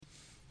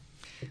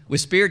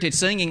With spirited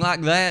singing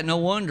like that, no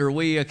wonder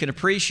we can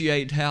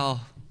appreciate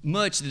how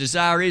much the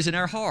desire is in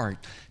our heart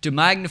to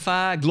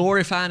magnify,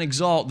 glorify, and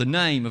exalt the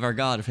name of our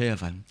God of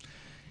heaven.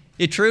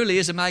 It truly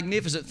is a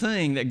magnificent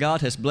thing that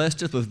God has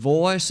blessed us with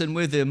voice and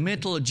with the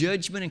mental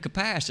judgment and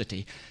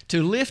capacity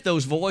to lift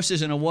those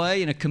voices in a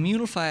way, in a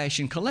communal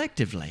fashion,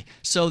 collectively,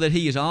 so that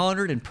He is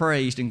honored and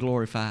praised and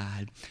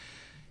glorified.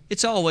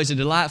 It's always a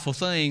delightful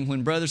thing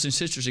when brothers and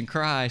sisters in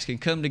Christ can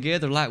come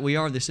together like we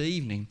are this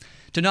evening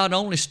to not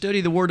only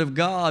study the Word of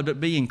God,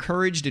 but be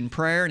encouraged in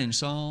prayer and in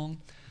song.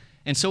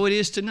 And so it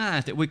is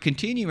tonight that we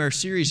continue our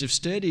series of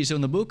studies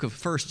on the book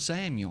of 1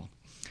 Samuel.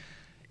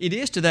 It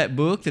is to that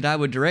book that I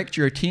would direct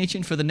your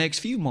attention for the next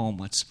few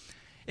moments,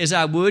 as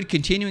I would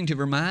continuing to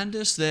remind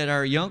us that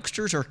our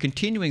youngsters are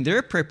continuing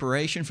their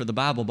preparation for the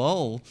Bible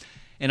Bowl,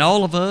 and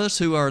all of us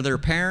who are their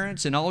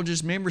parents and all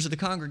just members of the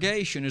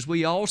congregation, as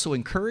we also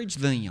encourage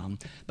them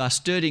by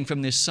studying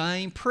from this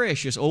same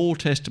precious Old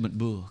Testament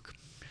book.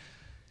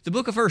 The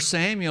book of 1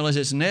 Samuel, as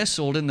it's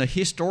nestled in the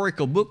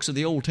historical books of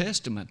the Old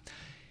Testament,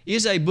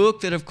 is a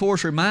book that, of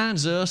course,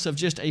 reminds us of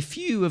just a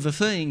few of the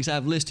things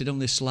I've listed on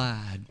this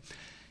slide.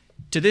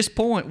 To this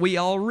point, we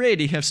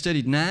already have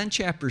studied 9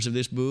 chapters of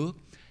this book,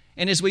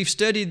 and as we've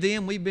studied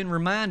them, we've been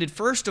reminded,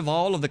 first of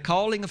all, of the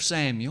calling of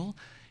Samuel,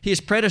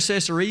 his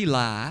predecessor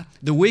Eli,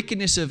 the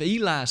wickedness of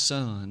Eli's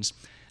sons,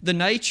 the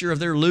nature of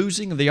their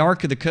losing of the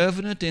Ark of the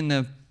Covenant in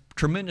the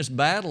tremendous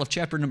battle of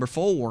chapter number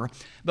 4,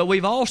 but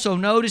we've also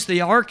noticed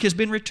the ark has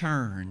been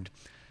returned.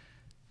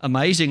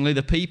 Amazingly,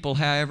 the people,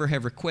 however,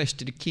 have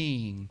requested a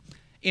king.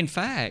 In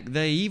fact,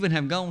 they even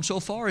have gone so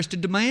far as to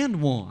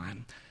demand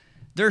one.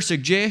 Their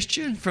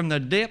suggestion from the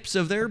depths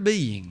of their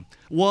being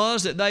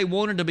was that they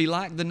wanted to be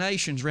like the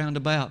nations round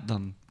about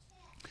them.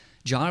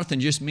 Jonathan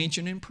just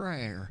mentioned in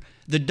prayer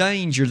the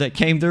danger that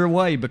came their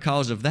way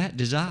because of that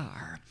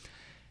desire.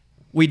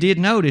 We did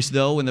notice,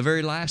 though, in the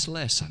very last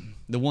lesson,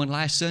 the one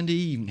last Sunday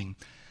evening,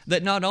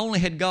 that not only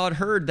had God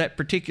heard that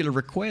particular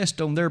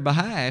request on their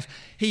behalf,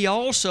 He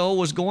also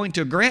was going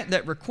to grant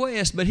that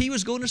request, but He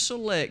was going to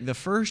select the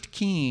first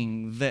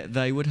king that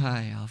they would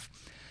have.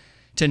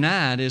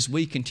 Tonight, as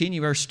we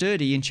continue our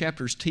study in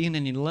chapters 10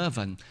 and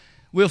 11,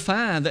 we'll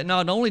find that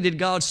not only did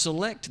God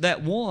select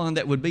that one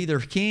that would be their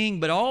king,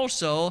 but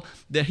also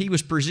that He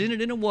was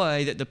presented in a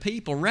way that the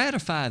people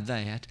ratified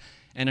that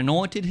and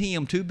anointed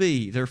him to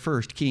be their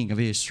first king of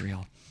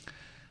Israel.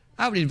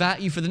 I would invite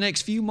you for the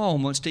next few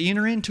moments to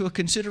enter into a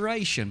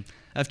consideration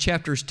of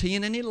chapters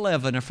 10 and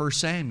 11 of 1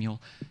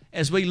 Samuel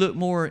as we look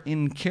more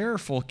in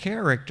careful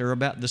character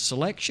about the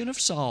selection of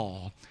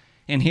Saul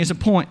and his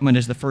appointment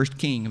as the first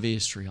king of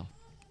Israel.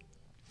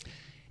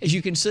 As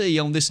you can see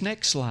on this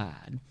next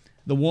slide,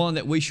 the one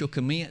that we shall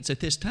commence at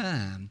this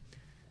time,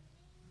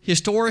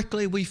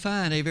 historically we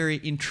find a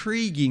very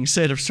intriguing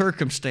set of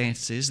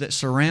circumstances that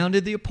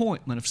surrounded the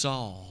appointment of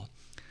Saul.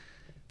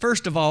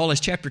 First of all, as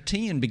chapter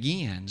 10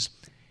 begins,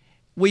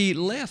 we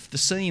left the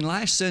scene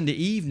last Sunday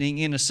evening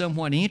in a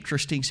somewhat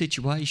interesting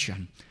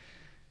situation.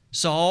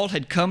 Saul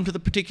had come to the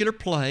particular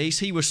place.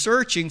 He was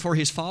searching for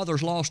his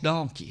father's lost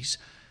donkeys.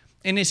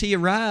 And as he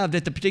arrived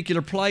at the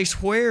particular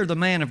place where the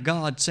man of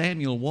God,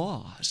 Samuel,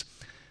 was,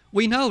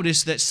 we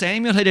noticed that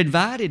Samuel had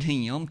invited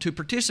him to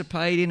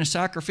participate in a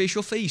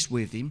sacrificial feast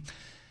with him.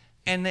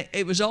 And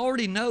it was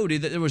already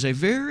noted that there was a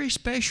very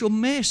special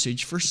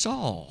message for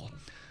Saul.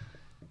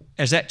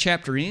 As that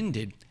chapter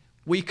ended,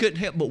 we couldn't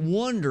help but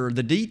wonder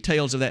the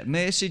details of that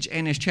message,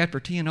 and as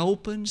chapter 10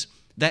 opens,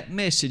 that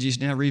message is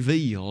now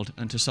revealed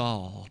unto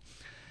Saul.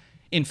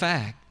 In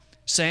fact,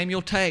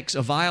 Samuel takes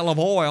a vial of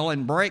oil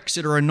and breaks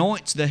it or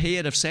anoints the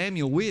head of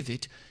Samuel with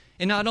it,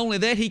 and not only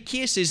that, he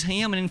kisses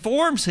him and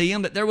informs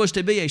him that there was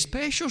to be a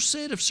special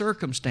set of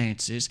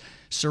circumstances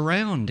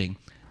surrounding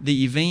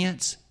the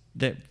events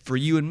that for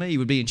you and me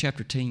would be in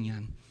chapter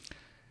 10.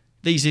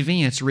 These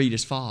events read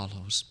as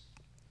follows.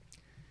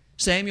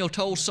 Samuel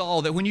told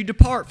Saul that when you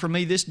depart from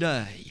me this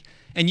day,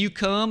 and you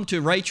come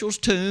to Rachel's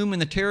tomb in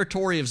the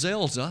territory of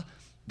Zelzah,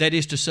 that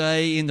is to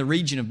say, in the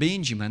region of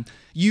Benjamin,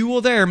 you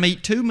will there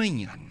meet 2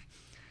 men.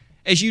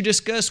 As you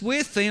discuss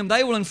with them,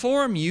 they will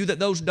inform you that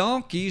those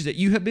donkeys that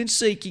you have been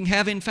seeking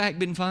have in fact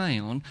been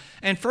found,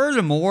 and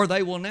furthermore,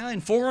 they will now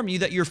inform you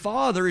that your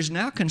father is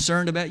now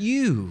concerned about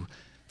you,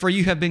 for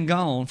you have been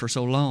gone for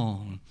so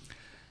long.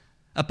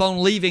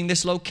 Upon leaving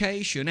this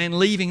location and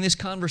leaving this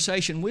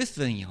conversation with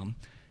them,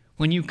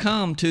 when you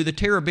come to the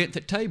terebinth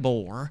at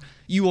Tabor,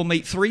 you will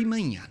meet 3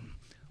 men.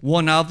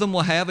 One of them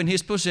will have in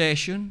his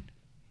possession,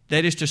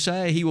 that is to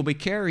say, he will be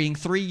carrying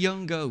 3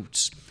 young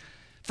goats.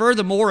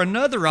 Furthermore,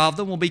 another of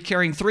them will be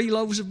carrying 3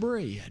 loaves of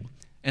bread,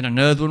 and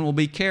another one will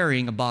be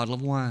carrying a bottle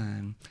of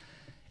wine.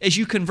 As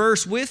you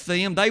converse with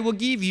them, they will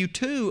give you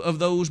 2 of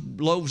those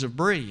loaves of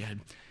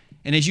bread.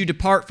 And as you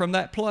depart from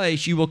that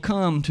place, you will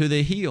come to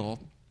the hill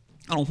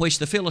on which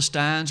the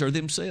Philistines are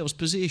themselves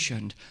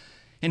positioned.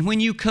 And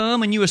when you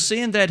come and you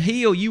ascend that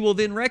hill, you will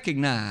then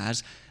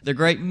recognize the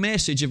great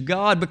message of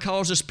God,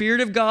 because the Spirit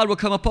of God will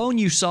come upon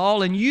you,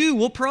 Saul, and you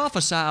will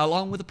prophesy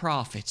along with the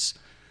prophets.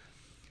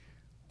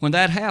 When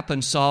that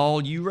happens,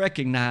 Saul, you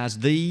recognize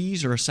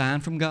these are a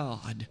sign from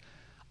God.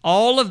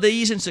 All of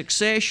these in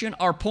succession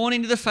are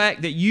pointing to the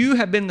fact that you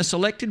have been the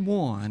selected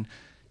one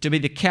to be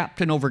the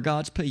captain over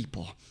God's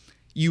people.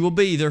 You will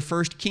be their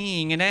first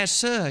king, and as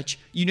such,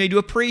 you need to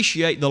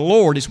appreciate the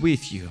Lord is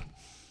with you.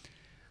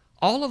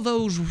 All of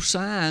those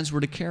signs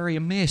were to carry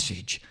a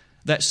message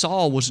that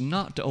Saul was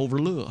not to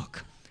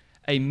overlook,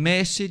 a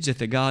message that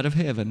the God of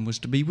heaven was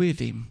to be with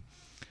him.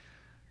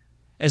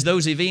 As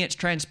those events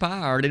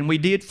transpired, and we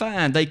did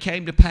find they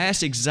came to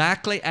pass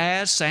exactly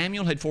as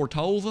Samuel had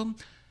foretold them,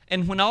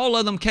 and when all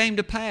of them came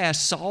to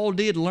pass, Saul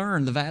did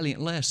learn the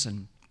valiant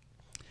lesson.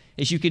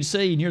 As you can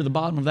see near the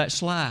bottom of that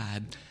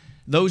slide,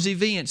 those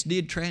events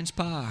did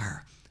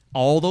transpire,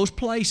 all those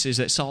places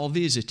that Saul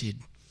visited.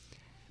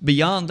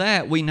 Beyond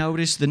that, we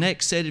notice the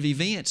next set of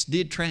events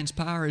did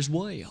transpire as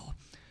well.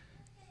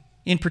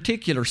 In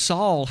particular,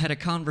 Saul had a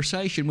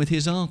conversation with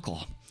his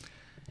uncle.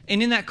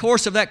 And in that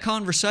course of that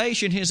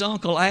conversation, his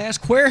uncle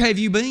asked, "Where have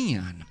you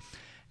been?"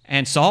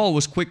 And Saul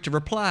was quick to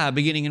reply,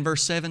 beginning in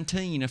verse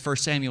 17 of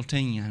 1 Samuel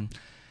 10.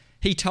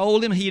 He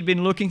told him he had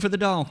been looking for the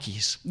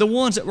donkeys, the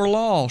ones that were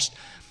lost.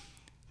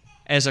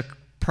 As a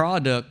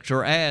product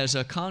or as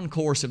a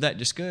concourse of that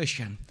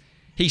discussion,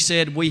 he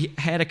said, "We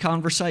had a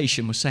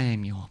conversation with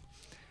Samuel."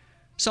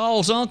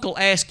 Saul's uncle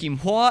asked him,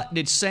 "What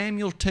did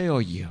Samuel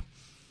tell you?"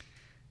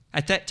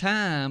 At that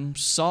time,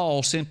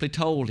 Saul simply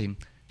told him,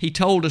 "He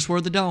told us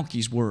where the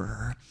donkeys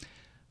were."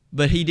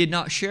 But he did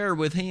not share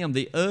with him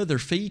the other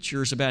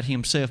features about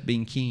himself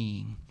being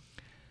king.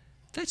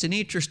 That's an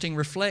interesting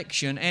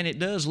reflection, and it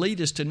does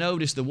lead us to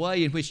notice the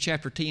way in which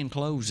chapter 10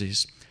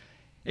 closes.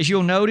 As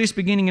you'll notice,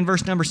 beginning in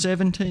verse number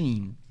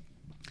 17,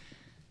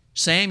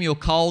 Samuel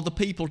called the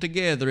people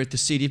together at the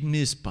city of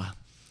Mizpah.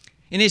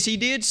 And as he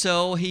did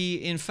so, he,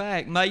 in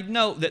fact, made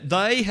note that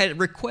they had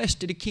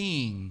requested a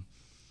king.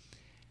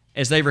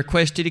 As they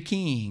requested a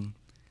king,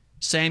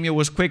 Samuel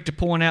was quick to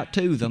point out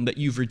to them that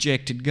you've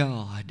rejected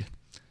God.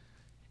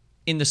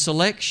 In the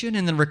selection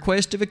and the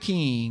request of a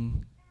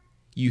king,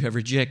 you have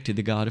rejected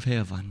the God of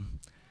heaven.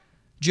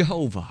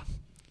 Jehovah,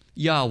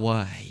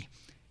 Yahweh,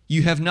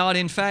 you have not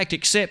in fact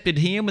accepted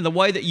Him in the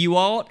way that you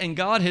ought, and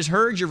God has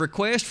heard your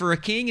request for a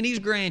king and He's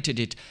granted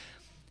it.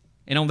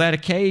 And on that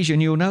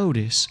occasion, you'll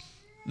notice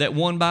that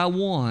one by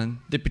one,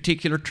 the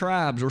particular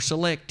tribes were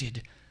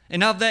selected.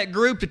 And of that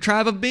group, the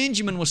tribe of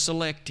Benjamin was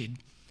selected.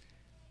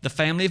 The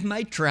family of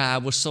Matri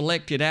was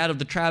selected out of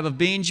the tribe of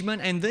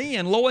Benjamin, and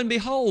then, lo and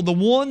behold, the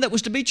one that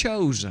was to be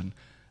chosen,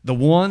 the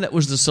one that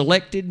was the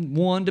selected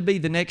one to be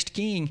the next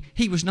king,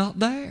 he was not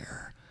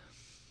there.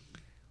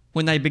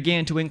 When they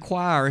began to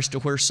inquire as to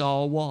where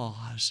Saul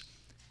was,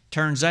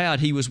 turns out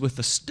he was with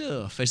the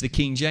stuff, as the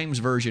King James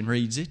Version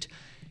reads it.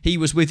 He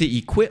was with the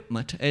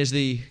equipment, as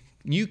the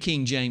New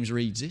King James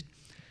reads it.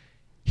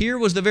 Here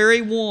was the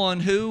very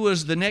one who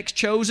was the next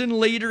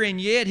chosen leader,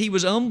 and yet he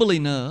was humble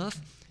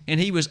enough and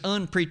he was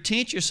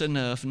unpretentious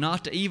enough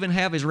not to even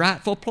have his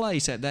rightful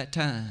place at that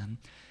time.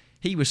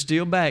 He was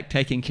still back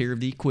taking care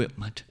of the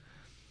equipment.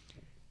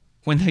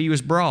 When he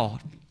was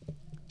brought,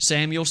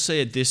 Samuel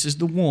said, "This is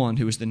the one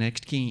who is the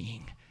next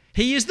king.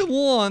 He is the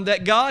one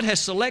that God has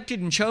selected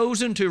and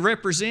chosen to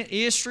represent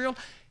Israel.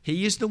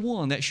 He is the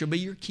one that shall be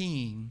your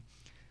king."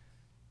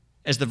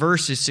 As the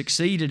verses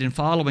succeeded in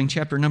following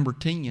chapter number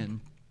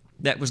 10,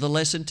 that was the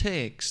lesson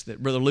text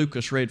that Brother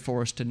Lucas read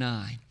for us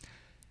tonight.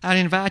 I'd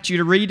invite you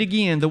to read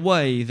again the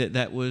way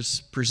that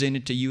was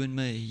presented to you and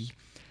me.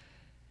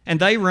 "And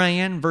they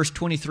ran," verse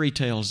 23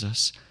 tells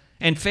us,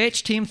 "and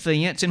fetched him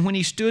thence, and when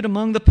he stood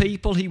among the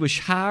people, he was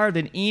higher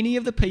than any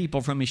of the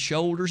people from his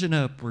shoulders and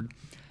upward.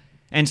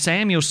 And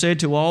Samuel said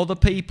to all the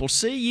people,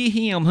 See ye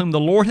him whom the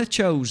Lord hath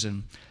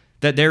chosen,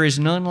 that there is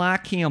none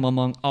like him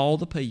among all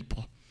the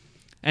people.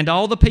 And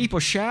all the people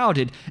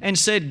shouted and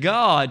said,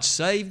 God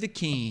save the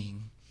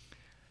king."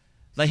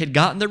 They had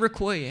gotten the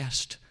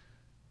request.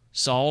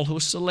 Saul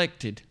was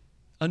selected,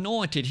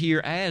 anointed here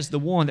as the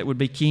one that would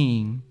be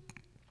king.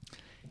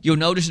 You'll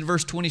notice in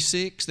verse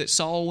 26 that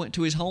Saul went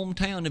to his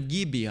hometown of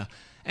Gibeah,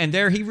 and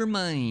there he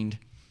remained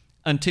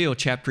until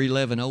chapter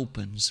 11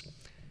 opens.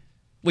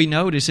 We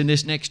notice in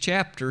this next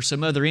chapter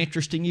some other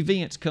interesting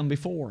events come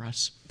before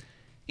us.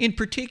 In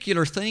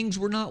particular, things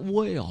were not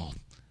well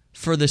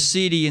for the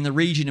city in the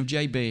region of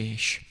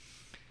Jabesh.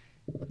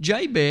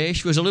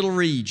 Jabesh was a little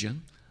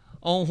region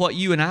on what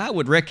you and I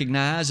would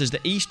recognize as the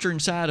eastern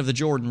side of the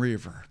Jordan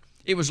River.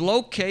 It was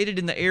located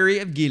in the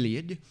area of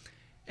Gilead,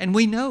 and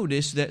we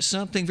noticed that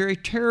something very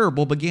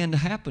terrible began to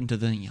happen to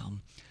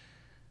them.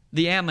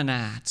 The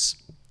Ammonites,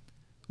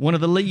 one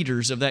of the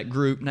leaders of that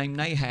group named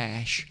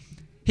Nahash,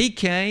 he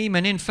came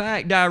and in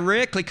fact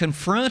directly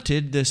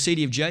confronted the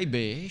city of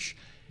Jabesh,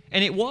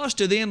 and it was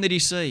to them that he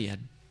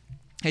said,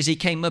 as he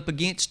came up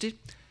against it,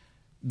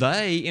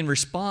 they in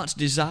response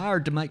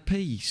desired to make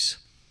peace.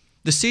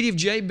 The city of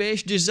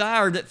Jabesh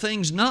desired that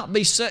things not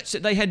be such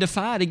that they had to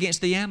fight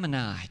against the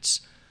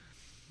Ammonites.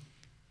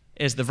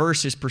 As the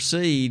verses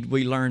proceed,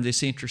 we learn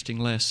this interesting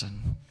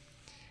lesson.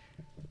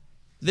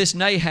 This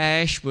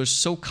Nahash was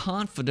so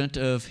confident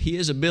of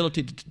his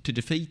ability to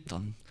defeat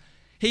them.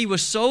 He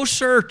was so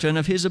certain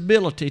of his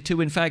ability to,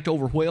 in fact,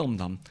 overwhelm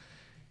them.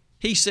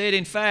 He said,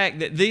 in fact,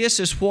 that this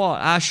is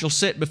what I shall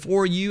set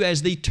before you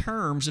as the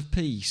terms of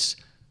peace,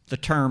 the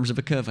terms of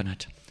a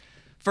covenant.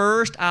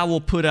 First, I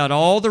will put out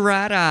all the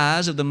right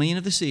eyes of the men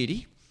of the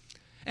city.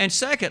 And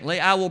secondly,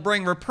 I will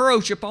bring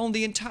reproach upon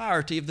the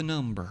entirety of the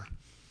number.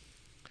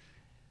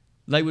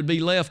 They would be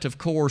left, of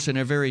course, in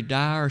a very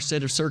dire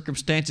set of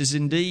circumstances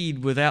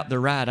indeed without the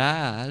right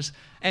eyes,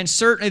 and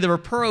certainly the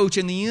reproach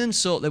and the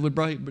insult that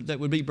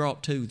would be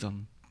brought to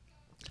them.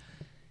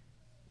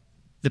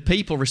 The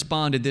people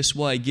responded this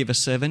way: give us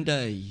 7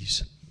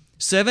 days.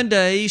 7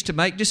 days to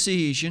make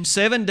decisions,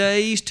 7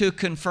 days to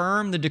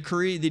confirm the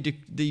decree,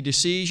 the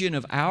decision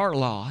of our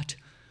lot.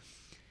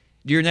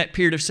 During that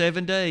period of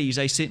 7 days,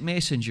 they sent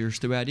messengers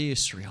throughout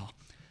Israel,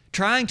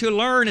 trying to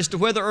learn as to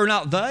whether or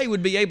not they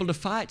would be able to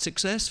fight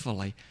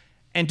successfully,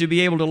 and to be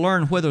able to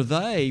learn whether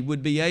they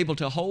would be able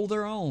to hold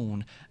their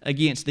own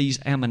against these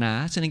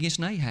Ammonites and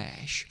against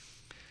Nahash.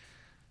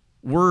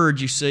 Word,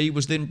 you see,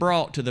 was then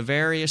brought to the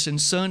various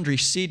and sundry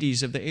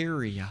cities of the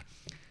area.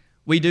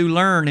 We do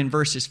learn in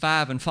verses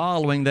 5 and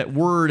following that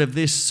word of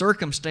this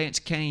circumstance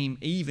came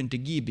even to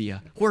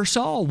Gibeah, where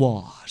Saul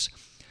was.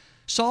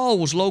 Saul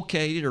was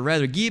located, or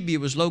rather Gibeah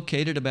was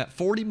located about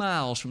 40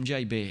 miles from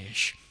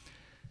Jabesh.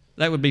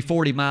 That would be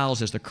 40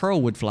 miles as the crow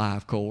would fly,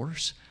 of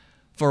course,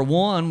 for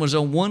one was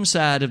on one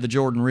side of the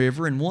Jordan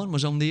River and one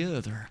was on the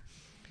other.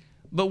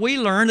 But we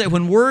learn that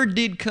when word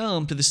did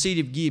come to the city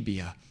of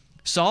Gibeah,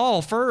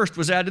 Saul first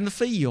was out in the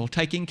field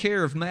taking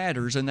care of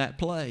matters in that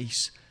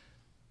place.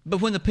 But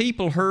when the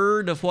people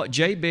heard of what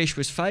Jabesh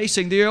was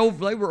facing, they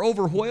were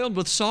overwhelmed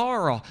with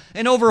sorrow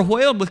and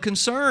overwhelmed with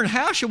concern.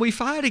 How shall we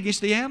fight against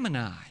the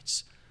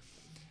Ammonites?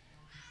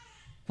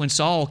 When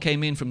Saul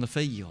came in from the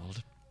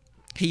field,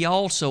 he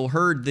also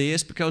heard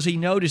this because he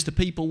noticed the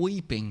people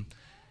weeping.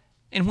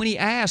 And when he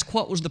asked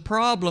what was the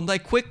problem, they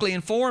quickly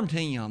informed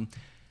him.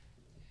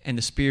 And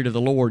the Spirit of the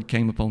Lord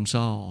came upon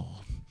Saul.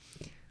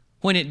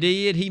 When it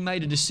did, he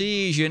made a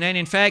decision, and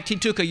in fact, he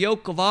took a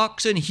yoke of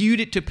oxen, hewed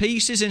it to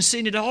pieces, and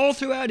sent it all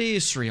throughout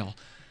Israel.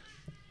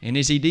 And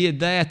as he did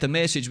that, the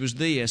message was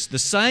this: the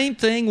same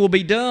thing will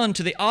be done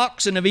to the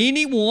oxen of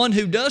anyone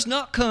who does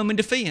not come in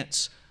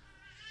defense.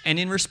 And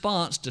in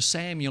response to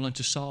Samuel and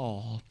to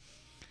Saul,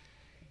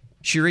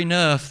 sure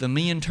enough, the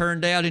men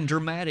turned out in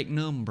dramatic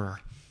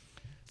number.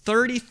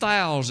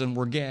 30,000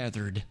 were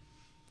gathered.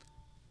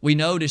 We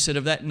notice that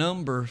of that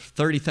number,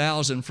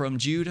 30,000 from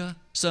Judah,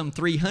 some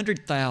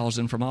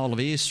 300,000 from all of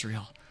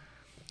Israel.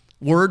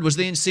 Word was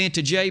then sent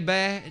to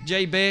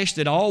Jabesh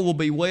that all will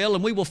be well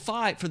and we will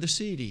fight for the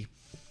city.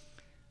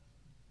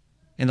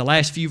 In the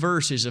last few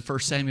verses of 1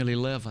 Samuel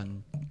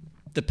 11,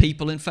 the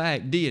people in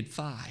fact did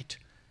fight.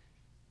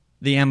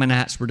 The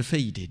Ammonites were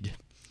defeated.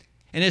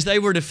 And as they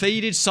were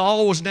defeated,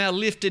 Saul was now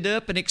lifted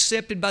up and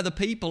accepted by the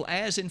people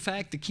as in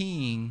fact the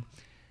king.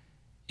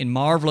 In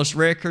marvelous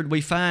record,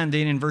 we find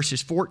then in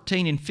verses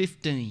 14 and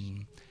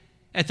 15,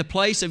 at the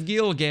place of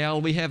Gilgal,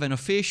 we have an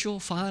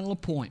official final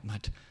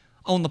appointment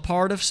on the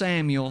part of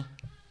Samuel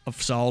of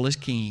Saul as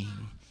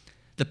king.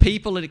 The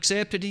people had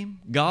accepted him,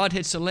 God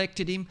had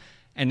selected him,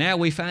 and now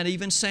we find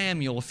even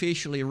Samuel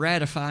officially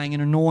ratifying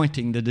and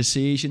anointing the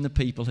decision the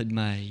people had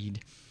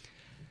made.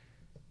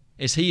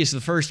 As he is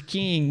the first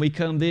king, we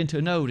come then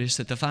to notice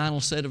that the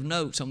final set of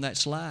notes on that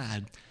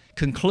slide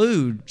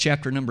conclude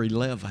chapter number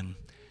 11.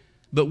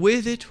 But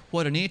with it,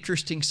 what an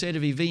interesting set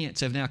of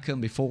events have now come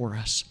before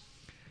us.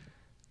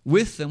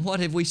 With them, what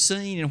have we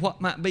seen, and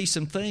what might be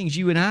some things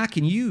you and I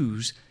can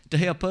use to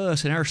help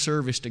us in our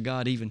service to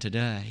God even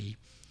today?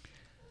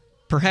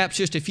 Perhaps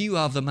just a few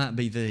of them might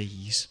be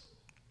these.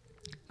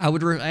 I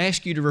would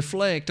ask you to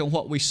reflect on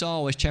what we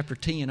saw as chapter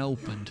 10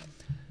 opened.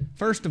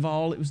 First of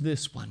all, it was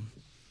this one.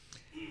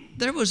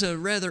 There was a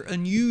rather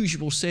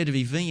unusual set of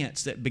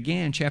events that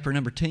began chapter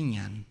number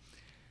 10.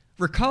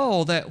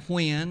 Recall that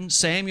when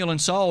Samuel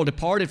and Saul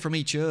departed from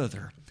each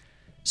other,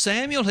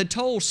 Samuel had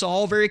told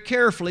Saul very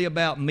carefully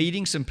about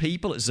meeting some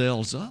people at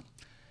Zelzah,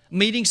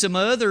 meeting some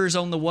others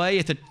on the way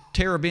at the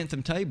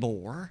Terebinthim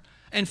Tabor,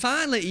 and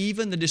finally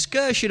even the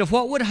discussion of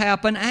what would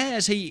happen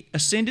as he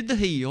ascended the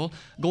hill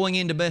going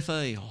into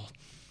Bethel.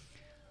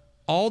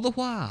 All the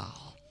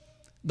while,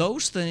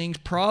 those things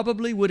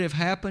probably would have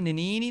happened in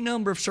any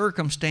number of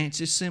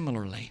circumstances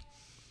similarly.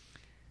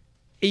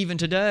 Even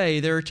today,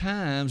 there are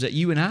times that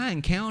you and I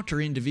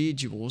encounter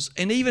individuals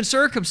and even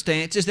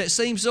circumstances that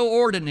seem so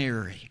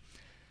ordinary.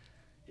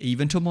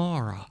 Even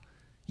tomorrow,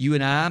 you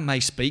and I may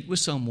speak with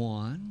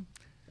someone.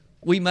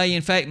 We may,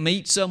 in fact,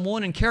 meet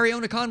someone and carry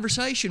on a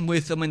conversation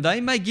with them, and they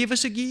may give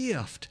us a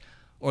gift,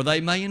 or they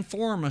may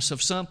inform us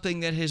of something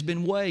that has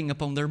been weighing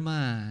upon their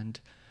mind.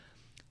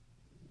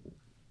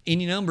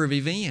 Any number of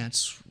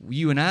events,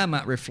 you and I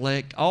might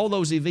reflect, all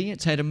those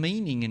events had a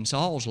meaning in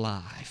Saul's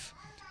life.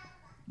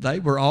 They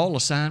were all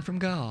a sign from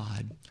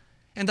God.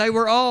 And they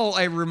were all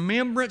a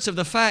remembrance of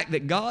the fact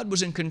that God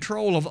was in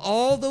control of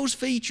all those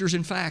features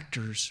and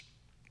factors.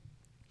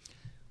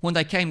 When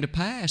they came to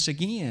pass,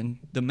 again,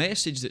 the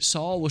message that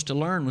Saul was to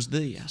learn was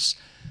this: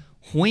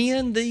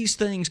 when these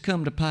things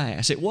come to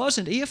pass, it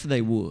wasn't if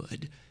they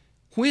would.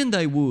 When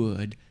they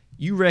would,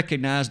 you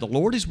recognize the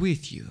Lord is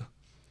with you.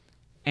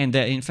 and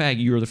that, in fact,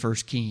 you're the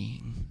first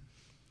king.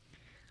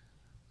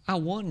 I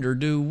wonder,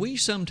 do we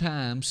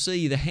sometimes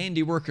see the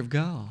handiwork of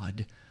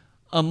God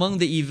among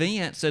the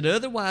events that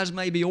otherwise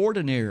may be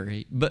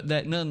ordinary, but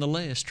that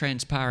nonetheless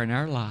transpire in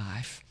our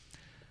life?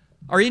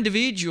 Are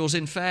individuals,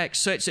 in fact,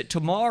 such that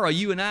tomorrow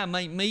you and I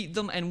may meet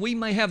them and we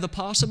may have the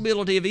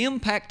possibility of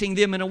impacting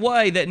them in a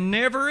way that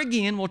never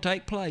again will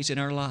take place in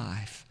our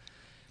life?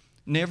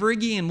 Never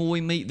again will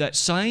we meet that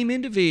same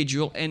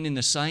individual and in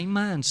the same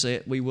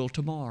mindset we will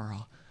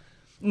tomorrow.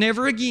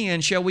 Never again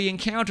shall we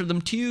encounter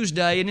them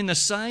Tuesday and in the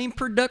same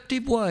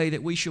productive way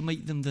that we shall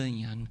meet them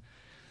then.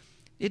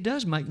 It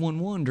does make one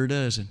wonder,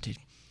 doesn't it?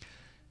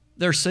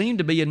 There seem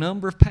to be a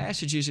number of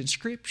passages in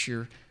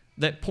Scripture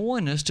that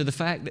point us to the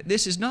fact that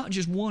this is not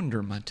just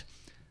wonderment.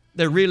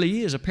 There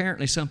really is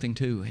apparently something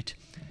to it.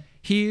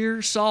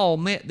 Here Saul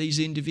met these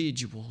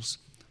individuals.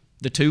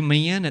 The 2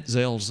 men at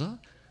Zelzah,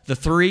 the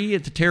 3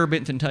 at the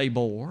Terebinth and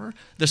Tabor,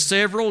 the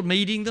several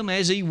meeting them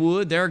as he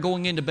would there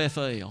going into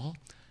Bethel.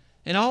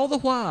 And all the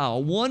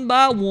while, one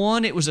by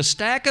one, it was a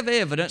stack of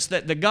evidence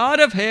that the God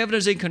of heaven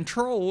is in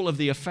control of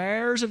the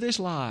affairs of this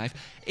life,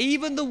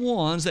 even the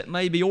ones that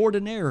may be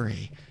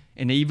ordinary,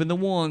 and even the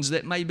ones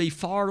that may be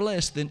far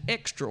less than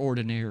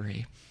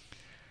extraordinary.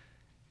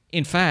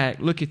 In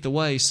fact, look at the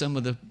way some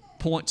of the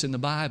points in the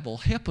Bible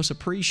help us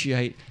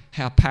appreciate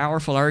how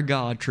powerful our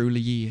God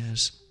truly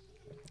is.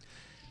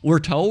 We're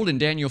told in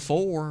Daniel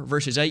 4,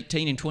 verses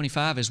 18 and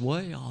 25 as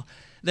well,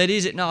 that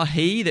is it not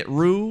He that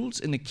rules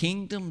in the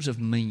kingdoms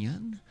of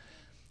men?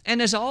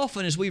 And as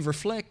often as we've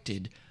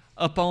reflected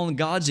upon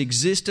God's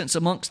existence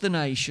amongst the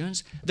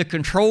nations, the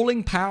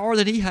controlling power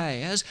that He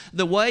has,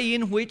 the way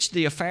in which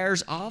the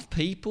affairs of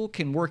people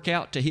can work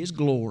out to His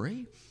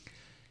glory,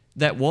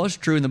 that was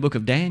true in the book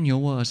of Daniel,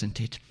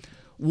 wasn't it?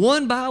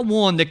 One by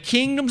one, the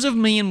kingdoms of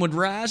men would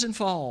rise and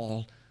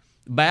fall.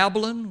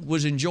 Babylon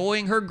was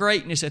enjoying her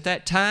greatness at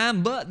that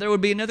time, but there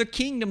would be another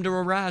kingdom to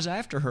arise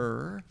after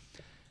her.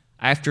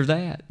 After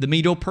that, the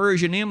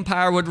Medo-Persian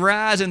Empire would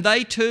rise, and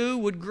they too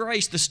would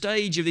grace the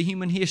stage of the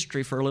human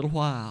history for a little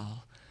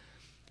while.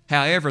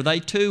 However, they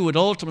too would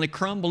ultimately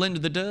crumble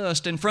into the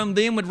dust, and from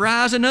them would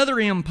rise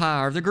another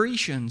empire, the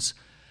Grecians.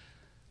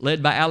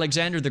 Led by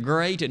Alexander the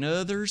Great and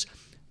others,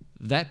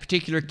 that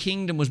particular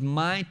kingdom was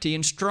mighty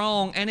and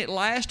strong, and it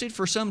lasted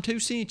for some 2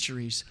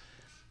 centuries.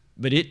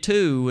 But it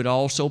too would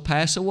also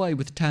pass away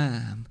with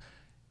time,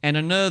 and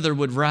another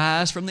would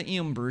rise from the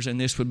embers,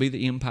 and this would be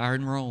the empire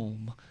in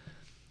Rome.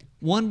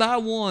 One by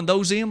one,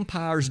 those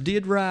empires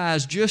did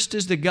rise just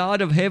as the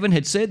God of heaven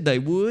had said they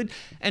would,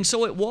 and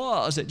so it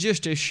was that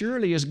just as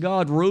surely as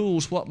God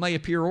rules what may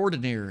appear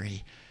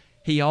ordinary,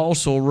 He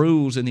also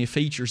rules in the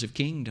features of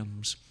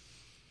kingdoms.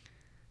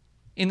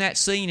 In that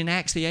scene in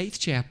Acts the 8th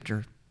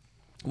chapter,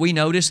 we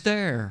notice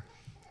there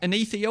an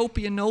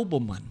Ethiopian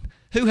nobleman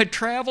who had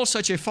traveled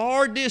such a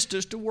far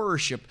distance to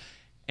worship,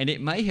 and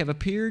it may have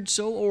appeared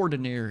so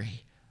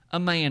ordinary, a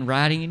man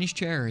riding in his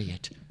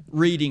chariot,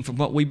 reading from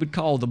what we would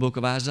call the book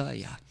of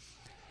Isaiah.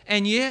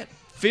 And yet,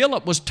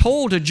 Philip was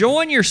told to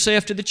join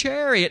yourself to the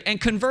chariot and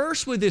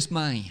converse with this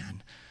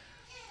man.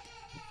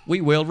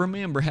 We well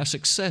remember how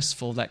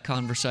successful that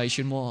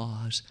conversation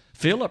was.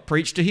 Philip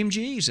preached to him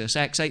Jesus,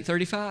 Acts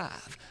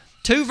 8:35.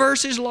 2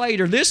 verses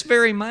later, this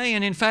very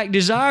man, in fact,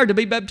 desired to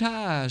be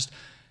baptized.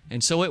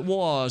 And so it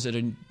was that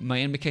a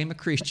man became a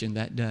Christian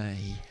that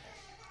day.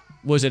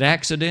 Was it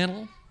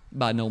accidental?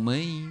 By no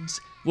means.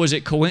 Was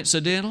it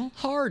coincidental?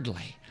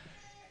 Hardly.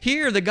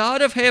 Here, the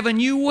God of heaven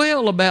knew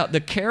well about the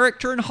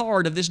character and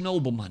heart of this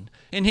nobleman,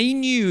 and He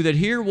knew that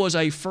here was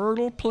a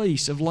fertile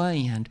piece of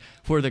land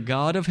where the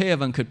God of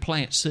heaven could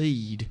plant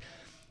seed.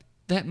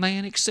 That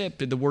man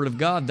accepted the Word of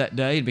God that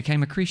day and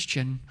became a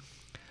Christian.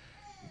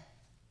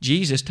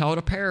 Jesus taught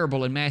a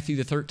parable in Matthew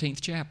the 13th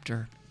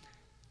chapter.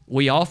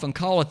 We often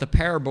call it the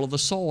parable of the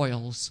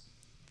soils.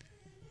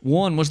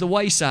 One was the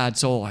wayside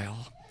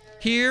soil.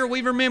 Here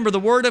we remember the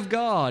Word of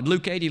God,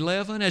 Luke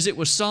 8:11, as it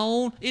was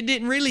sown, it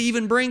didn't really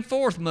even bring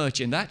forth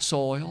much in that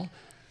soil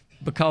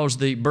because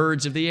the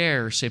birds of the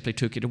air simply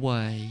took it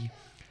away.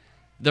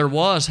 There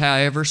was,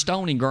 however,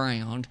 stony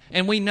ground,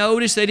 and we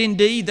notice that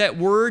indeed that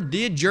Word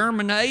did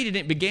germinate and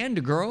it began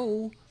to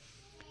grow.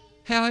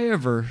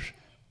 However,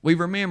 we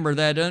remember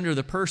that under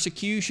the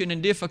persecution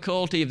and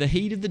difficulty of the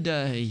heat of the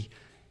day,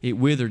 it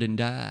withered and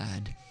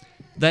died.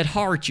 That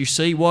heart, you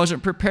see,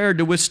 wasn't prepared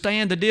to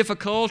withstand the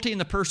difficulty and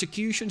the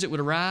persecutions that would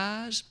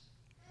arise.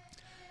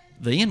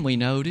 Then we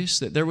notice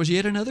that there was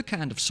yet another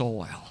kind of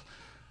soil.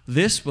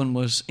 This one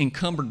was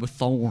encumbered with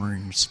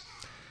thorns.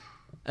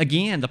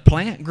 Again, the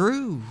plant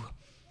grew,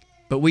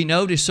 but we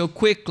notice so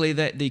quickly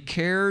that the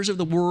cares of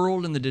the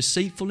world and the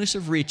deceitfulness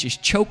of riches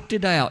choked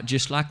it out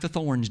just like the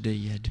thorns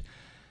did.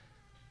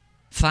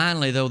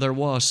 Finally, though, there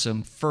was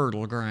some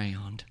fertile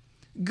ground,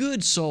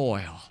 good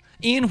soil,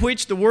 in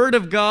which the Word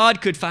of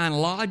God could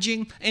find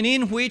lodging and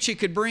in which it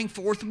could bring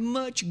forth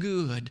much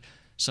good,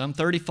 some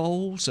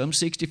 30-fold, some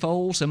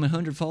 60-fold, some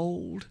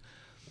 100-fold.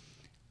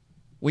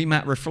 We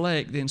might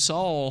reflect, then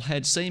Saul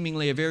had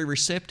seemingly a very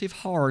receptive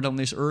heart on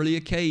this early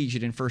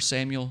occasion in 1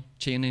 Samuel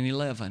 10 and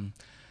 11.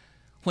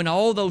 When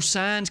all those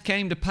signs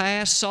came to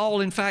pass,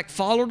 Saul, in fact,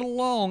 followed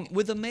along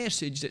with the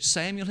message that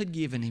Samuel had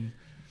given him.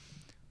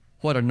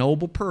 What a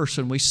noble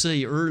person we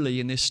see early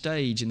in this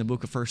stage in the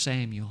book of 1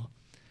 Samuel.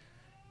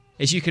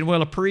 As you can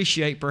well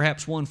appreciate,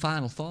 perhaps one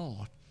final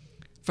thought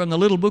from the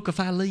little book of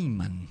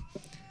Philemon.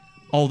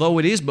 Although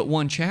it is but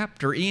one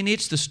chapter, in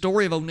it's the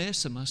story of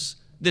Onesimus,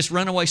 this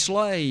runaway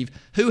slave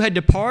who had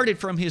departed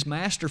from his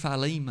master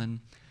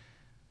Philemon.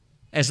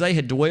 As they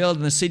had dwelled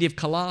in the city of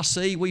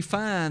Colossae, we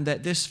find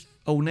that this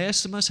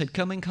Onesimus had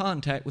come in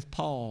contact with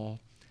Paul.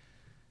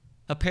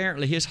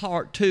 Apparently his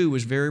heart too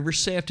was very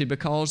receptive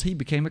because he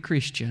became a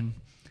Christian.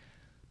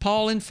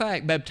 Paul, in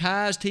fact,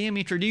 baptized him,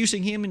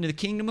 introducing him into the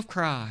kingdom of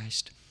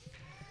Christ.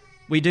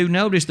 We do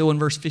notice, though, in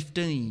verse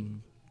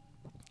 15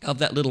 of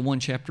that little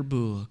one-chapter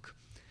book,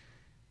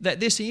 that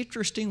this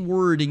interesting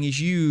wording is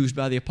used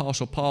by the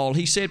Apostle Paul.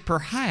 He said,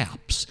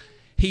 "Perhaps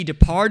he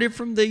departed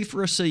from thee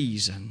for a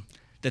season,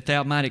 that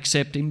thou might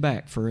accept him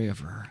back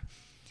forever."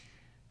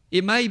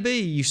 It may be,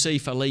 you see,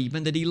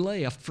 Philemon, that he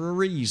left for a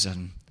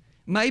reason.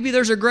 Maybe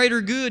there's a greater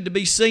good to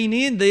be seen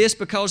in this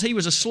because he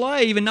was a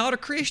slave and not a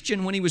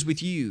Christian when he was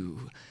with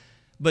you.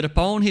 But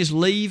upon his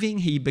leaving,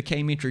 he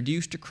became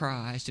introduced to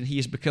Christ, and he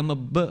has become a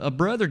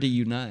brother to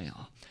you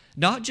now.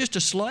 Not just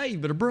a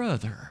slave, but a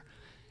brother.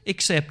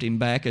 Accept him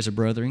back as a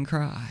brother in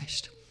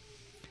Christ.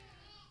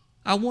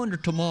 I wonder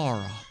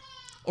tomorrow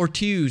or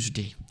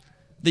Tuesday,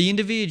 the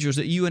individuals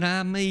that you and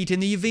I meet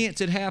and the events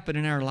that happen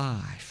in our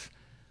life,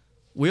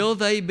 will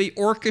they be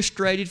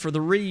orchestrated for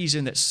the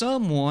reason that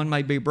someone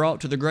may be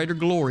brought to the greater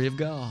glory of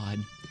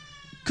God?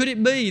 Could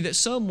it be that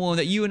someone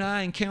that you and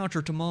I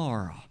encounter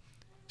tomorrow,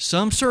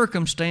 some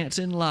circumstance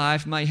in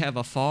life may have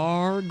a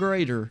far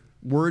greater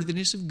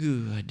worthiness of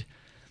good?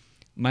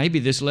 Maybe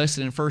this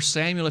lesson in 1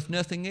 Samuel, if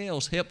nothing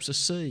else, helps us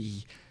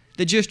see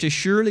that just as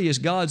surely as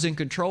God's in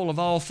control of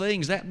all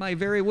things, that may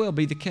very well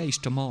be the case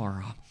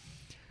tomorrow.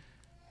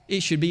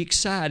 It should be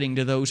exciting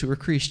to those who are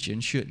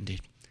Christians, shouldn't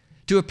it?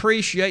 To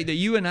appreciate that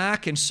you and I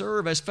can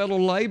serve as fellow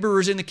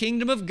laborers in the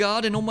kingdom of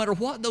God, and no matter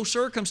what those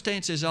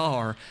circumstances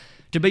are,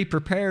 to be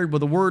prepared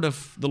with the word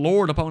of the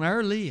Lord upon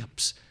our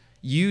lips,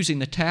 using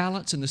the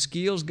talents and the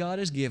skills God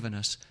has given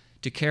us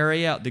to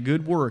carry out the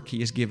good work He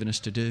has given us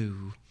to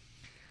do.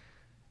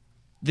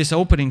 This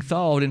opening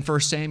thought in 1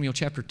 Samuel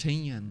chapter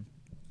 10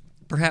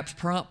 perhaps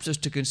prompts us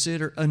to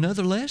consider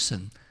another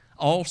lesson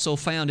also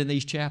found in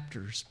these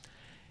chapters.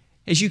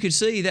 As you can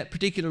see, that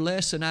particular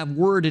lesson I've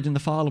worded in the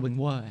following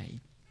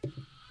way: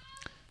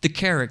 the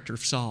character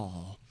of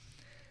Saul.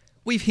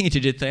 We've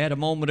hinted at that a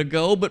moment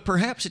ago, but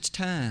perhaps it's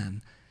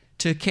time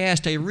to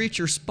cast a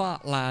richer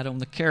spotlight on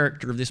the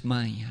character of this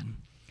man.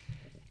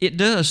 It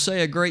does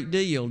say a great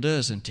deal,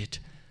 doesn't it?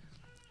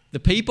 The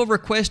people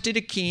requested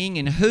a king,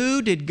 and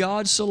who did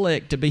God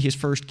select to be his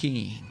first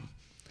king?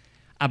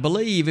 I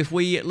believe if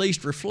we at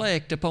least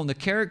reflect upon the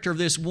character of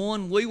this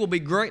one, we will be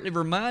greatly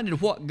reminded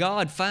of what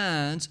God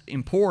finds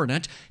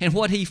important and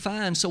what He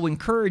finds so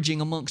encouraging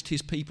amongst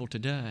His people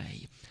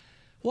today.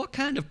 What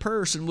kind of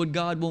person would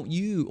God want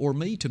you or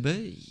me to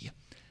be?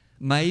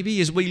 Maybe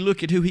as we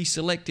look at who He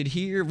selected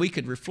here, we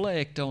could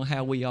reflect on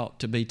how we ought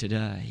to be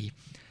today.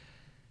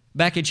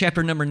 Back in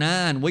chapter number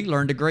 9, we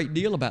learned a great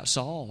deal about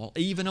Saul,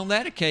 even on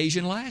that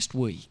occasion last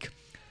week.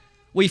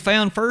 We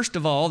found, first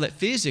of all, that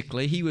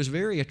physically he was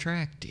very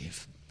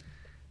attractive.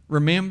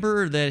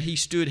 Remember that he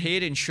stood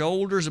head and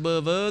shoulders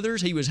above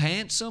others. He was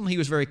handsome. He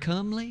was very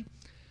comely.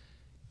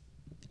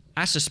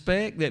 I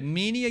suspect that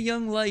many a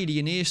young lady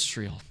in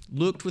Israel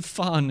looked with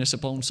fondness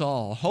upon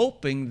Saul,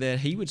 hoping that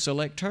he would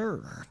select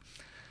her.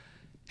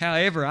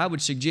 However, I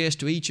would suggest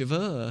to each of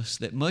us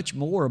that much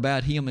more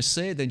about him is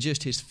said than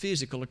just his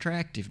physical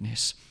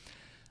attractiveness.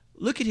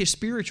 Look at his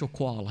spiritual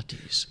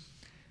qualities.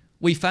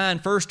 We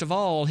find, first of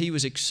all, he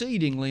was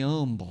exceedingly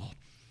humble.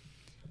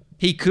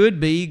 He could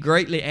be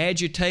greatly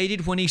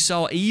agitated when he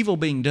saw evil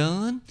being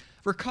done.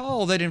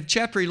 Recall that in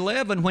chapter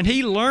 11, when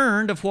he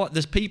learned of what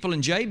the people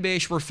in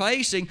Jabesh were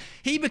facing,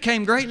 he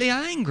became greatly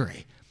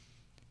angry.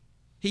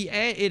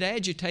 It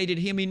agitated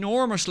him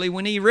enormously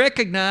when he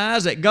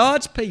recognized that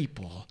God's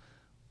people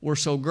were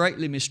so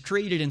greatly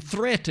mistreated and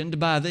threatened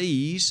by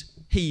these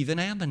heathen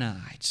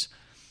Ammonites.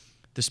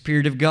 The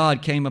Spirit of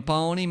God came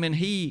upon him, and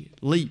he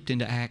leaped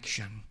into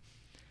action.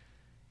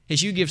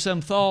 As you give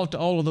some thought to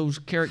all of those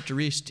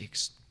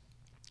characteristics,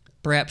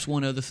 perhaps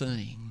one other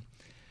thing.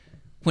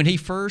 When he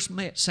first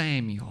met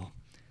Samuel,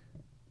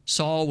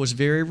 Saul was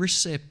very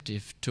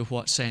receptive to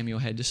what Samuel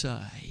had to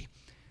say.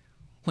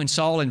 When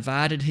Saul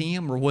invited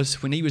him, or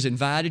when he was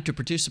invited to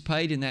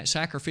participate in that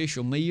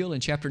sacrificial meal in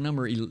chapter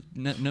number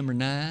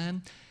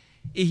 9,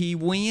 he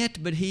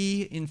went, but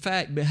he, in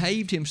fact,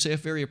 behaved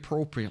himself very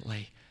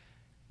appropriately.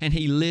 And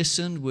he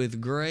listened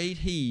with great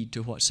heed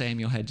to what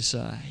Samuel had to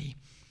say.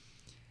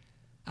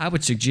 I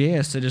would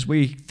suggest that as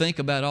we think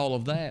about all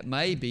of that,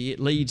 maybe it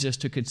leads us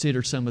to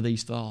consider some of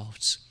these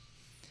thoughts.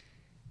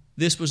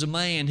 This was a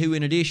man who,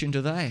 in addition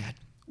to that,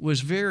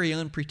 was very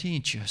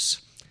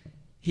unpretentious.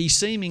 He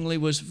seemingly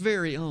was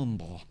very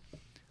humble.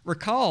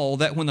 Recall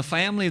that when the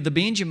family of the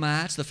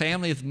Benjamites, the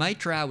family of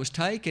Matri, was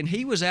taken,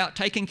 he was out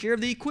taking care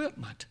of the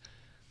equipment.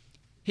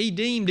 He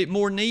deemed it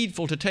more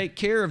needful to take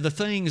care of the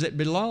things that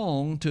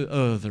belong to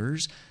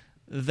others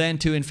than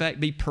to, in fact,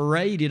 be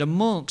paraded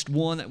amongst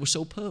one that was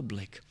so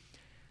public.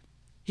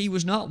 He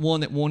was not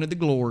one that wanted the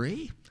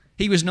glory.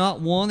 He was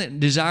not one that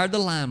desired the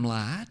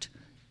limelight.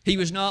 He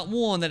was not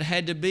one that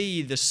had to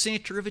be the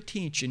center of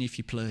attention, if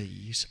you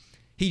please.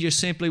 He just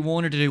simply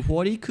wanted to do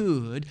what he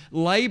could,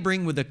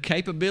 laboring with the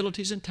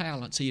capabilities and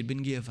talents he had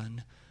been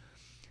given.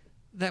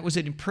 That was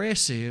an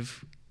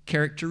impressive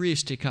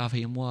characteristic of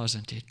him,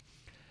 wasn't it?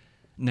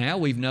 Now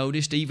we've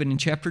noticed even in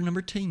chapter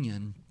number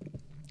 10,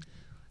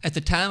 at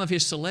the time of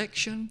his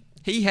selection,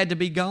 he had to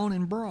be gone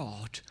and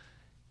brought.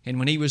 And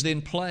when he was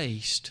then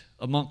placed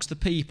amongst the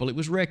people, it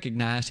was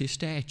recognized his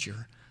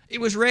stature.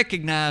 It was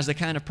recognized the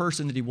kind of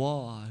person that he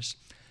was.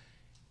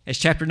 As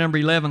chapter number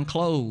 11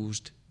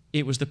 closed,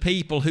 it was the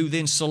people who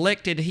then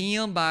selected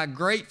him by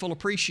grateful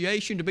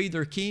appreciation to be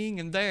their king,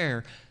 and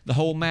there the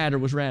whole matter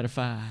was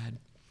ratified.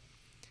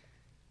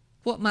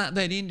 What might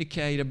that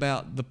indicate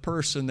about the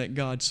person that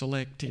God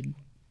selected?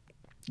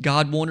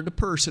 God wanted a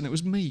person that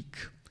was meek.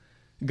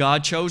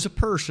 God chose a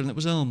person that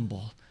was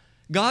humble.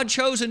 God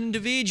chose an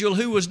individual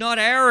who was not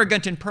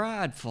arrogant and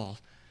prideful.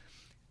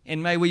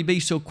 And may we be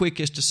so quick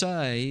as to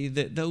say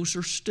that those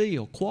are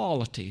still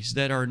qualities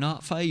that are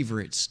not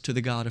favorites to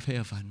the God of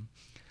heaven.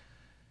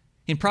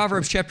 In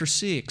Proverbs chapter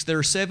 6, there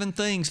are 7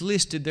 things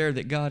listed there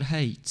that God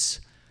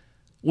hates.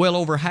 Well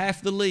over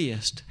half the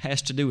list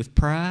has to do with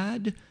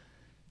pride,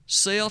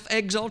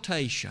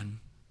 self-exaltation,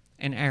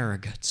 and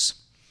arrogance.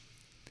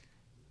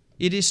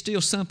 It is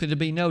still something to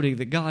be noted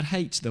that God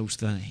hates those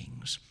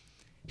things.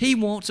 He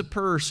wants a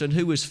person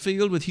who is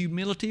filled with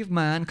humility of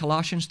mind,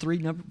 Colossians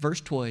 3,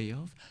 verse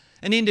 12,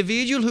 an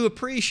individual who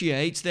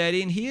appreciates that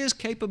in his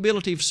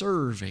capability of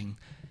serving,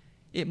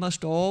 it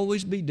must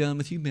always be done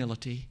with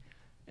humility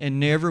and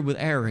never with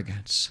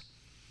arrogance.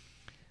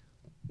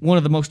 One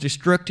of the most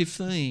destructive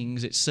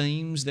things, it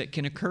seems, that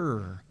can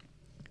occur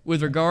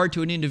with regard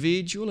to an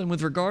individual and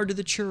with regard to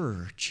the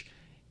church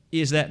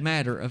is that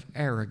matter of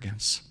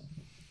arrogance.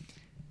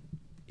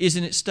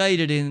 Isn't it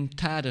stated in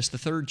Titus, the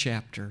 3rd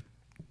chapter,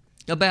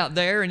 about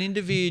there an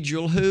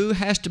individual who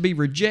has to be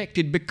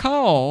rejected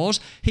because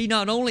he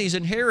not only is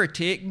an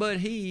heretic, but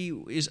he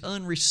is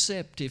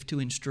unreceptive to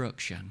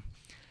instruction.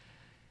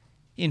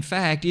 In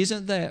fact,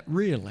 isn't that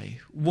really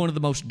one of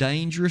the most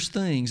dangerous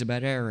things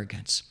about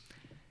arrogance?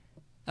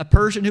 A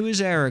person who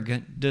is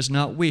arrogant does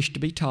not wish to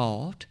be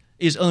taught,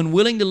 is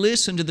unwilling to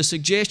listen to the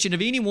suggestion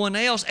of anyone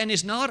else, and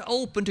is not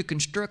open to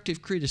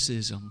constructive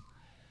criticism.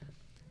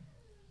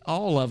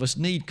 All of us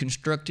need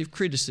constructive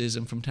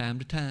criticism from time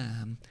to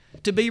time,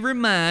 to be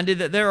reminded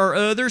that there are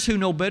others who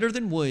know better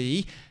than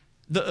we,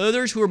 the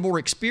others who are more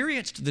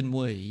experienced than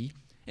we,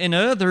 and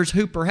others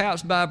who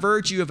perhaps by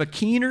virtue of a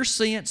keener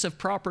sense of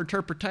proper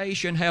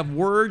interpretation have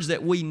words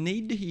that we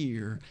need to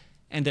hear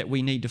and that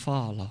we need to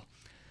follow.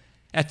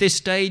 At this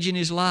stage in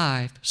his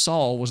life,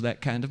 Saul was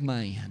that kind of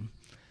man.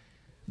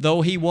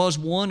 Though he was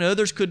one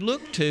others could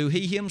look to,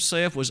 he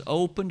himself was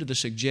open to the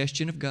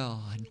suggestion of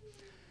God.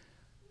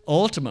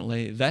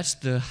 Ultimately, that's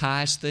the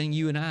highest thing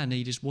you and I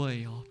need as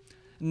well.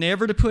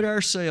 Never to put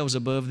ourselves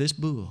above this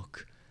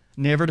book.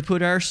 Never to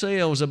put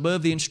ourselves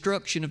above the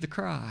instruction of the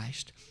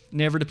Christ.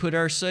 Never to put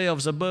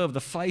ourselves above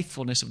the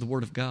faithfulness of the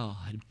Word of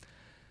God.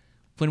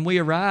 When we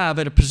arrive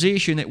at a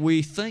position that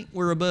we think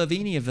we're above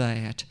any of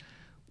that,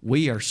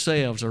 we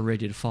ourselves are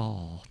ready to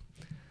fall.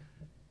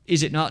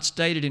 Is it not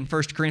stated in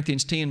 1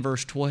 Corinthians 10,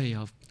 verse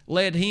 12,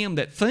 "Let him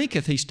that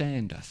thinketh he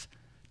standeth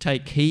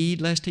take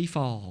heed lest he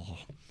fall"?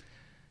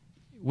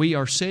 We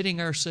are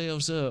setting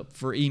ourselves up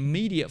for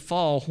immediate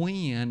fall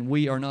when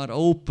we are not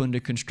open to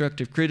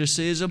constructive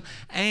criticism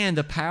and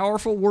the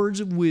powerful words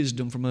of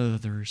wisdom from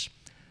others.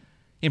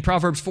 In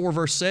Proverbs 4,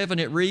 verse 7,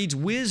 it reads,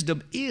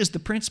 "Wisdom is the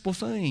principal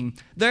thing.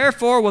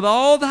 Therefore, with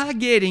all thy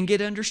getting, get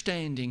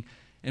understanding,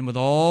 and with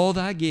all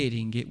thy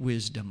getting, get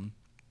wisdom."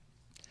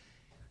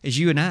 As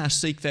you and I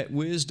seek that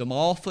wisdom,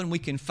 often we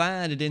can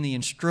find it in the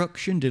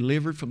instruction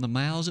delivered from the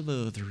mouths of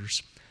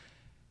others.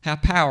 How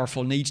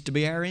powerful needs to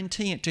be our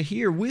intent to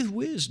hear with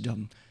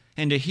wisdom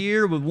and to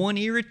hear with one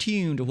ear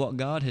attuned to what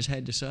God has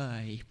had to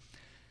say.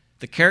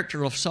 The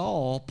character of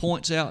Saul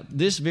points out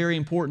this very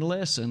important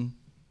lesson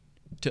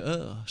to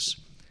us.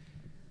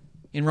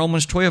 In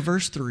Romans 12,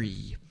 verse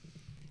 3,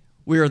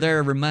 we are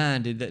there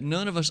reminded that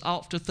none of us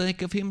ought to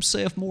think of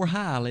himself more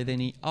highly than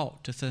he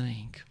ought to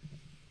think.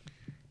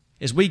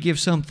 As we give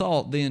some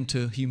thought then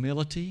to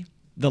humility,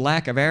 the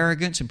lack of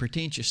arrogance and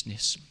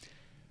pretentiousness,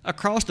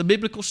 across the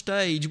biblical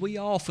stage, we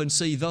often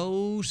see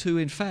those who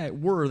in fact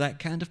were that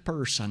kind of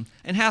person,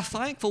 and how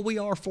thankful we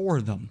are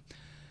for them.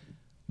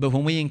 But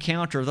when we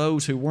encounter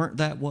those who weren't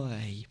that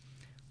way,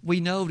 we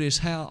notice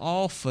how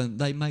often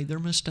they made their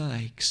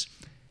mistakes,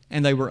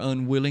 and they were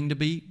unwilling to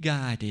be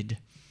guided.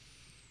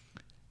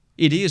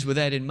 It is with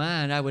that in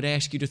mind, I would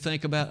ask you to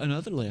think about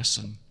another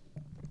lesson.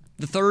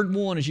 The third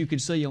one, as you can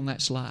see on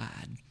that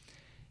slide.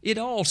 It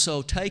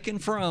also taken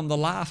from the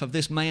life of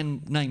this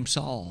man named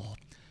Saul.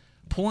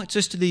 points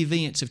us to the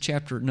events of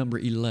chapter number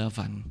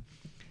 11.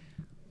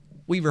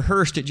 We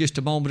rehearsed it just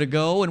a moment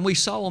ago, and we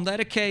saw on that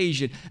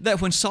occasion that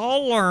when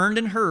Saul learned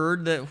and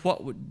heard that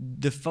what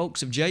the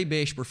folks of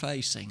Jabesh were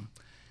facing,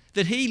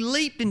 that he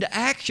leaped into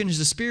action as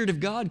the Spirit of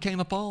God came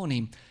upon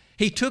him.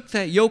 He took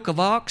that yoke of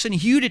oxen,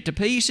 hewed it to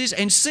pieces,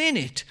 and sent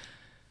it,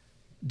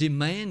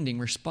 demanding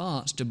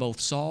response to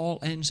both Saul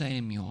and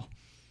Samuel.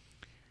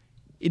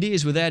 It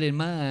is with that in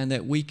mind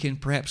that we can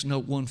perhaps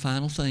note one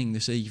final thing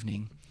this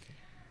evening.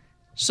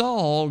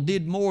 Saul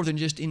did more than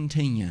just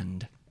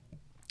intend.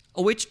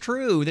 Oh, it's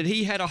true that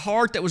he had a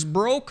heart that was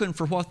broken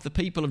for what the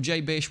people of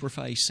Jabesh were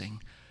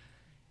facing.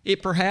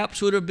 It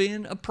perhaps would have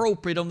been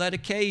appropriate on that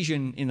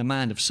occasion, in the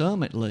mind of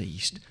some at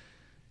least,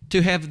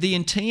 to have the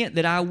intent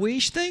that I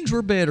wish things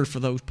were better for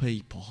those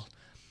people.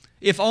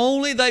 If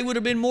only they would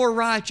have been more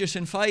righteous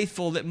and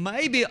faithful, that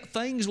maybe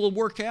things will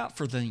work out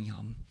for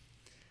them.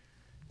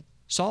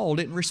 Saul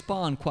didn't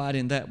respond quite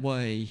in that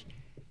way.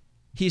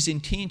 His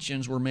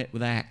intentions were met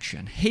with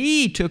action.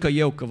 He took a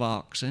yoke of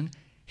oxen,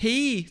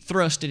 he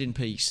thrust it in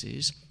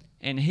pieces,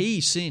 and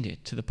he sent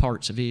it to the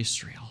parts of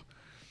Israel.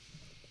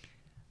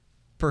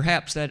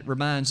 Perhaps that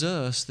reminds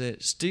us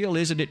that still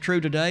isn't it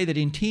true today that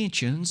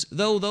intentions,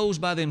 though those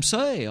by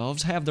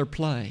themselves have their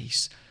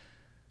place,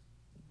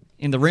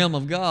 in the realm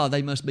of God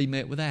they must be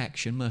met with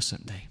action,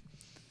 mustn't they?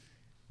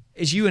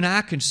 As you and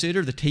I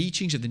consider the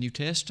teachings of the New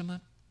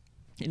Testament,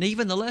 and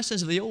even the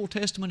lessons of the Old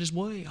Testament as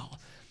well,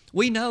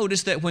 we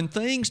notice that when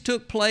things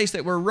took place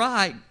that were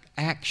right,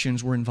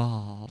 actions were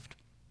involved.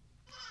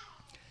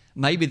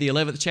 Maybe the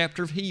 11th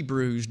chapter of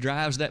Hebrews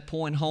drives that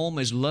point home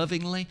as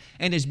lovingly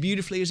and as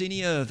beautifully as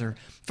any other.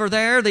 For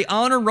there the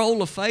honor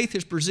roll of faith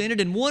is presented,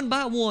 and one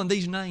by one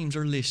these names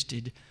are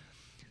listed.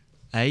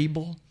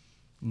 Abel,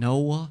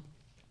 Noah,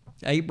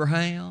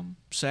 Abraham,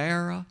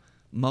 Sarah,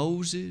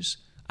 Moses,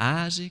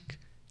 Isaac,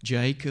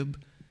 Jacob,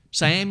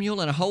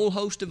 Samuel, and a whole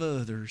host of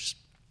others.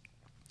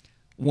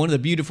 One of the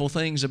beautiful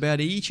things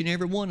about each and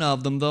every one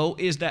of them, though,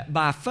 is that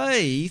by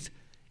faith,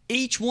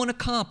 each one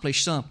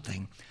accomplished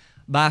something.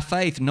 By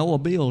faith, Noah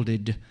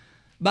builded.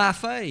 By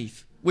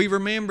faith, we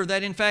remember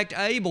that, in fact,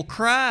 Abel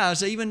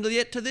cries even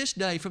yet to this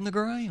day from the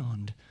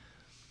ground.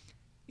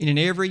 And in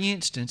every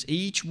instance,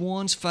 each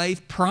one's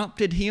faith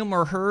prompted him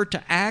or her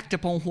to act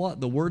upon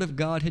what the Word of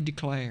God had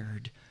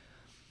declared.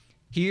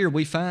 Here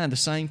we find the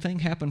same thing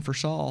happened for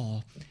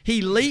Saul.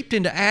 He leaped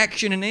into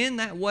action, and in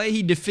that way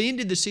he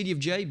defended the city of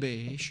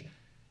Jabesh,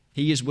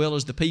 he as well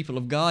as the people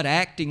of God,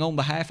 acting on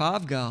behalf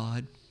of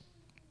God.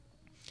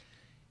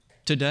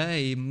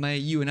 Today, may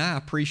you and I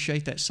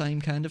appreciate that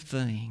same kind of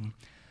thing.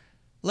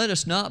 Let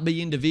us not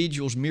be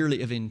individuals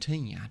merely of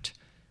intent,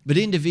 but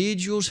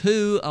individuals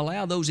who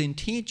allow those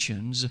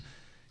intentions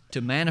to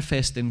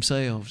manifest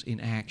themselves in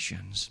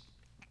actions.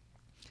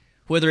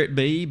 Whether it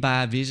be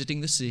by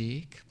visiting the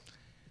sick,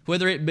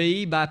 whether it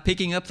be by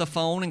picking up the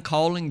phone and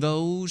calling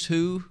those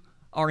who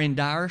are in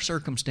dire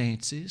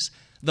circumstances,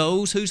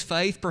 those whose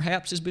faith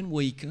perhaps has been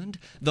weakened,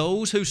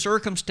 those whose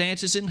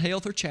circumstances in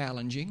health are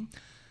challenging.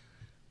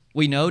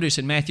 We notice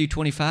in Matthew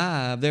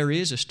 25 there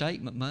is a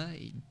statement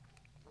made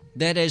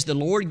that as the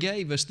Lord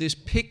gave us this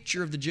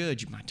picture of the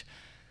judgment,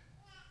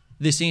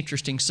 this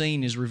interesting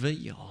scene is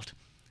revealed.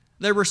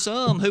 There were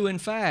some who in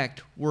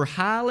fact were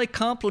highly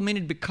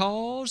complimented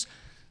because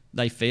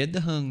they fed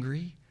the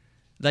hungry,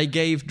 they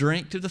gave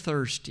drink to the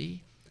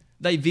thirsty,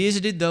 they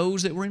visited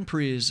those that were in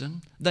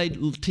prison, they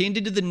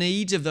tended to the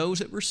needs of those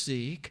that were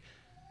sick,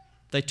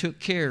 they took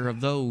care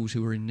of those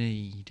who were in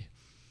need.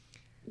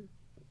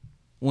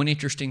 One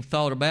interesting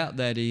thought about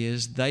that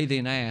is they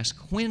then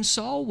asked, "When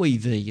saw we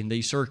thee in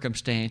these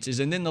circumstances?"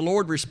 And then the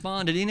Lord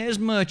responded,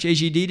 "Inasmuch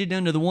as ye did it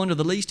unto the one of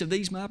the least of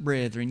these my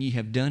brethren, ye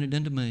have done it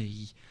unto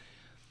me."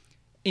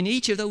 In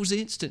each of those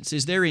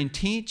instances, their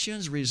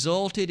intentions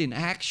resulted in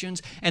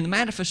actions, and the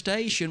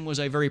manifestation was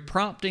a very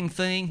prompting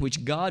thing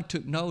which God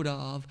took note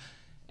of,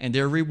 and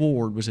their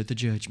reward was at the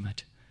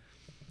judgment.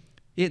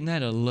 Isn't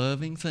that a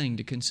loving thing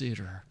to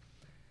consider?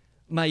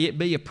 May it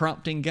be a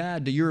prompting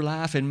guide to your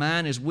life and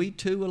mine as we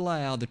too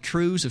allow the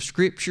truths of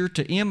Scripture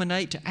to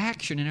emanate to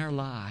action in our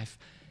life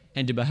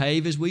and to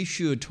behave as we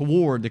should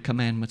toward the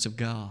commandments of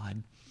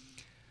God.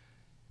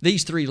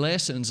 These three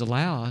lessons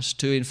allow us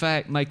to, in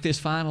fact, make this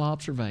final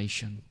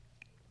observation.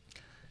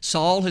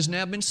 Saul has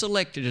now been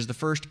selected as the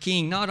first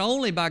king, not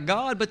only by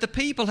God, but the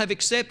people have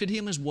accepted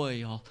him as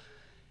well.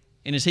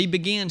 And as he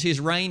begins his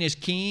reign as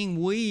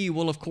king, we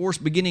will, of course,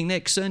 beginning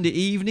next Sunday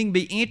evening,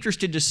 be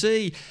interested to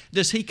see,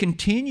 does he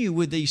continue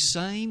with these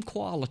same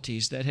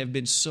qualities that have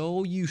been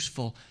so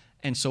useful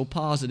and so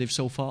positive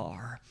so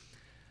far?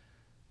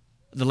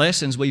 The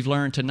lessons we've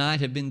learned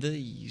tonight have been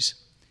these.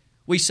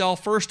 We saw,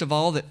 first of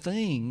all, that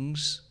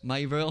things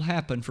may well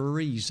happen for a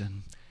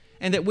reason,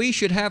 and that we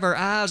should have our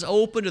eyes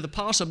open to the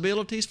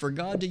possibilities for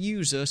God to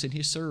use us in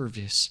His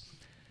service.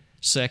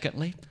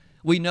 Secondly,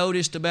 we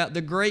noticed about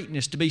the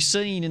greatness to be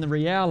seen in the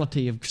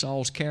reality of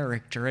Saul's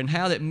character and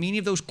how that many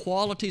of those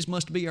qualities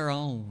must be our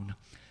own.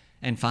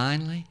 And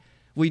finally,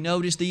 we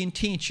noticed the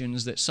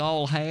intentions that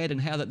Saul had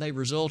and how that they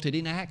resulted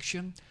in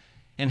action.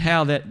 and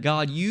how that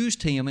God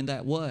used him in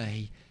that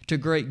way to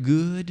great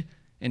good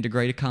and to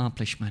great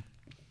accomplishment.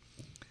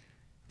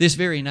 This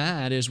very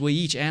night, as we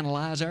each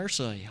analyze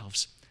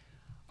ourselves,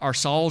 are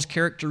Saul's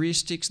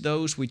characteristics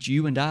those which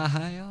you and I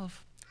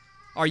have?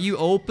 Are you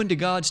open to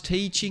God's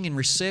teaching and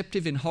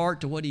receptive in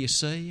heart to what He has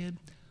said?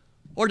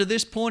 Or to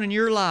this point in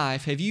your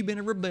life, have you been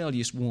a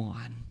rebellious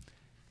one?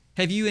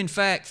 Have you in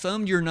fact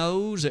thumbed your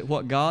nose at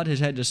what God has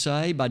had to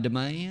say by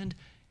demand?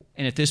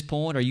 And at this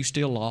point, are you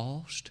still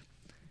lost?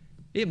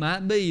 It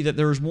might be that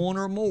there's one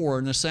or more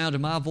in the sound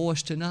of my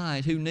voice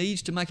tonight who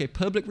needs to make a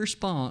public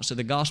response to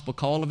the gospel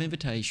call of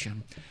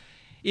invitation.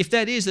 If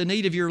that is the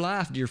need of your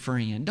life, dear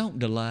friend, don't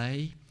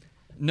delay.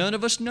 None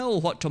of us know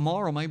what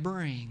tomorrow may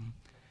bring.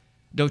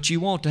 Don't you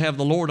want to have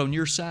the Lord on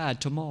your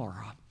side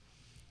tomorrow?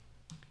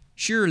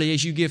 Surely,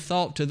 as you give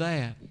thought to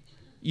that,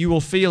 you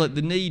will feel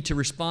the need to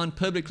respond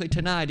publicly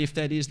tonight if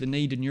that is the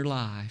need in your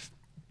life.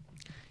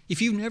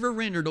 If you've never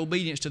rendered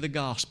obedience to the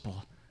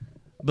gospel,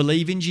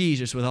 believe in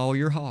Jesus with all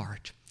your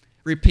heart.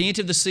 Repent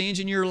of the sins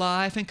in your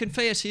life and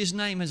confess His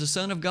name as the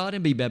Son of God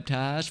and be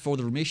baptized for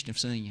the remission of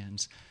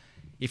sins.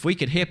 If we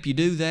could help you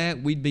do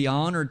that, we'd be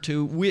honored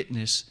to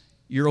witness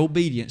your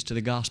obedience to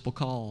the gospel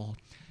call.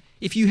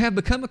 If you have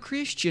become a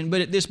Christian,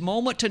 but at this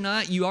moment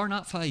tonight you are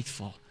not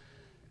faithful,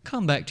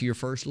 come back to your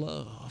first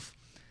love.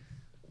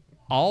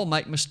 All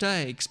make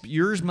mistakes, but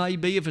yours may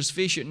be of a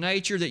sufficient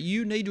nature that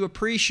you need to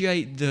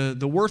appreciate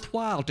the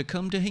worthwhile to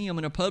come to Him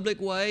in a public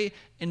way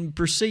and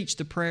beseech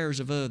the prayers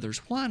of others.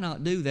 Why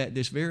not do that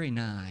this very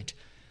night?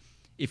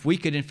 If we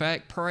could in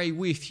fact pray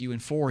with you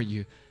and for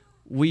you,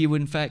 we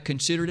would in fact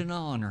consider it an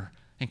honor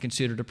and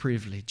consider it a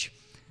privilege.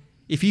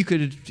 If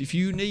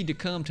you need to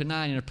come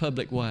tonight in a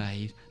public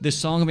way, this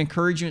song of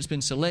encouragement has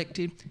been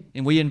selected,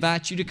 and we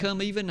invite you to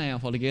come even now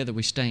while together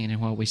we stand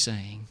and while we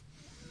sing.